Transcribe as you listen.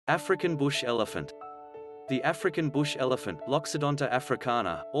African bush elephant. The African bush elephant, Loxodonta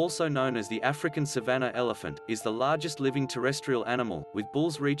africana, also known as the African savanna elephant, is the largest living terrestrial animal, with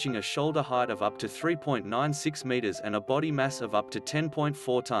bulls reaching a shoulder height of up to 3.96 meters and a body mass of up to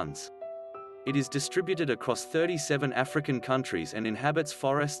 10.4 tons. It is distributed across 37 African countries and inhabits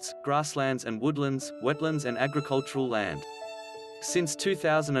forests, grasslands and woodlands, wetlands and agricultural land. Since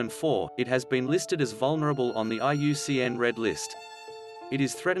 2004, it has been listed as vulnerable on the IUCN Red List. It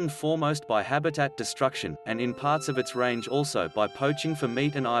is threatened foremost by habitat destruction, and in parts of its range also by poaching for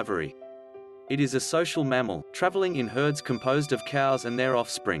meat and ivory. It is a social mammal, traveling in herds composed of cows and their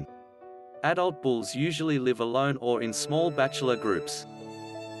offspring. Adult bulls usually live alone or in small bachelor groups.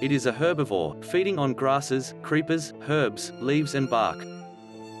 It is a herbivore, feeding on grasses, creepers, herbs, leaves and bark.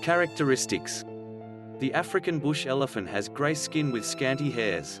 Characteristics. The African bush elephant has grey skin with scanty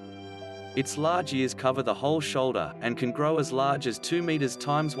hairs. Its large ears cover the whole shoulder, and can grow as large as 2 meters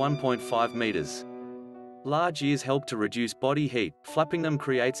times 1.5 meters. Large ears help to reduce body heat, flapping them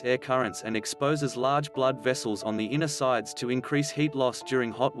creates air currents and exposes large blood vessels on the inner sides to increase heat loss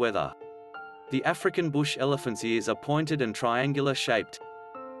during hot weather. The African bush elephant's ears are pointed and triangular shaped.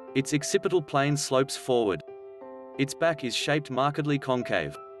 Its occipital plane slopes forward. Its back is shaped markedly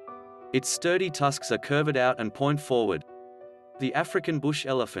concave. Its sturdy tusks are curved out and point forward. The African bush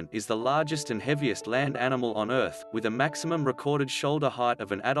elephant is the largest and heaviest land animal on Earth, with a maximum recorded shoulder height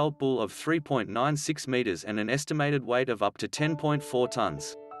of an adult bull of 3.96 meters and an estimated weight of up to 10.4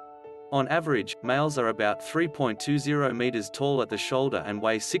 tons. On average, males are about 3.20 meters tall at the shoulder and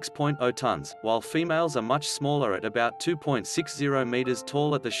weigh 6.0 tons, while females are much smaller at about 2.60 meters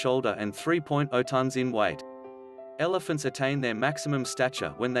tall at the shoulder and 3.0 tons in weight. Elephants attain their maximum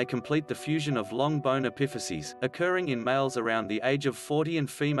stature when they complete the fusion of long bone epiphyses, occurring in males around the age of 40 and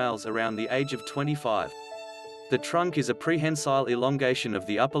females around the age of 25. The trunk is a prehensile elongation of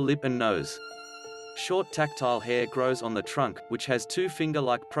the upper lip and nose. Short tactile hair grows on the trunk, which has two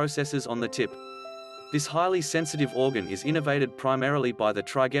finger-like processes on the tip. This highly sensitive organ is innervated primarily by the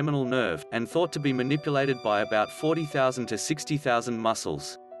trigeminal nerve, and thought to be manipulated by about 40,000 to 60,000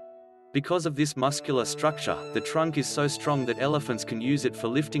 muscles. Because of this muscular structure, the trunk is so strong that elephants can use it for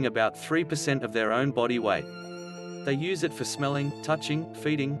lifting about 3% of their own body weight. They use it for smelling, touching,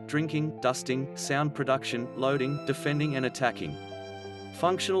 feeding, drinking, dusting, sound production, loading, defending and attacking.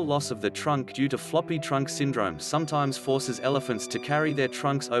 Functional loss of the trunk due to floppy trunk syndrome sometimes forces elephants to carry their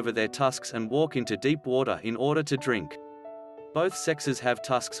trunks over their tusks and walk into deep water in order to drink. Both sexes have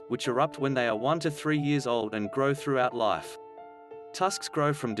tusks, which erupt when they are 1 to 3 years old and grow throughout life. Tusks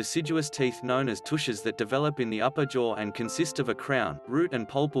grow from deciduous teeth known as tushes that develop in the upper jaw and consist of a crown, root and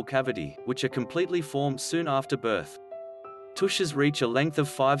pulpal cavity, which are completely formed soon after birth. Tushes reach a length of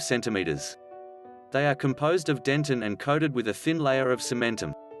 5 centimeters. They are composed of dentin and coated with a thin layer of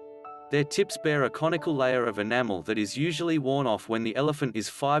cementum. Their tips bear a conical layer of enamel that is usually worn off when the elephant is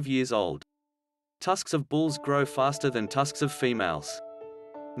 5 years old. Tusks of bulls grow faster than tusks of females.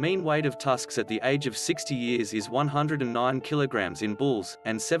 Mean weight of tusks at the age of 60 years is 109 kilograms in bulls,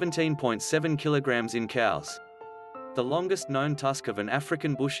 and 17.7 kilograms in cows. The longest known tusk of an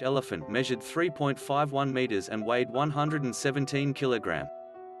African bush elephant measured 3.51 meters and weighed 117 kilograms.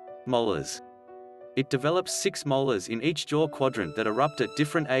 Molars. It develops 6 molars in each jaw quadrant that erupt at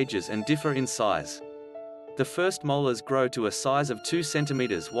different ages and differ in size. The first molars grow to a size of 2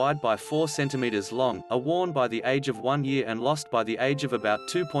 centimeters wide by 4 centimeters long, are worn by the age of 1 year and lost by the age of about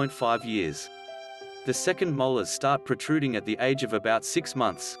 2.5 years. The second molars start protruding at the age of about 6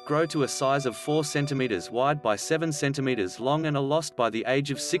 months, grow to a size of 4 centimeters wide by 7 centimeters long and are lost by the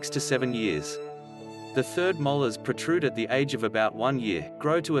age of 6 to 7 years. The third molars protrude at the age of about 1 year,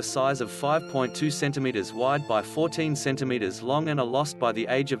 grow to a size of 5.2 centimeters wide by 14 centimeters long and are lost by the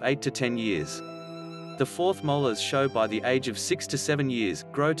age of 8 to 10 years. The fourth molars show by the age of 6 to 7 years,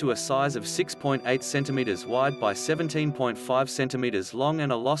 grow to a size of 6.8 centimeters wide by 17.5 centimeters long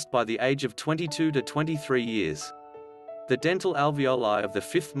and are lost by the age of 22 to 23 years. The dental alveoli of the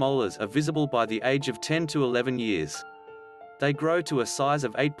fifth molars are visible by the age of 10 to 11 years. They grow to a size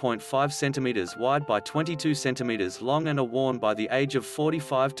of 8.5 centimeters wide by 22 centimeters long and are worn by the age of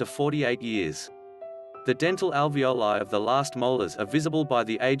 45 to 48 years. The dental alveoli of the last molars are visible by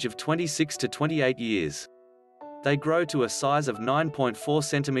the age of 26 to 28 years. They grow to a size of 9.4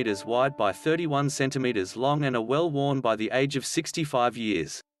 centimeters wide by 31 centimeters long and are well worn by the age of 65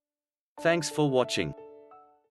 years. Thanks for watching.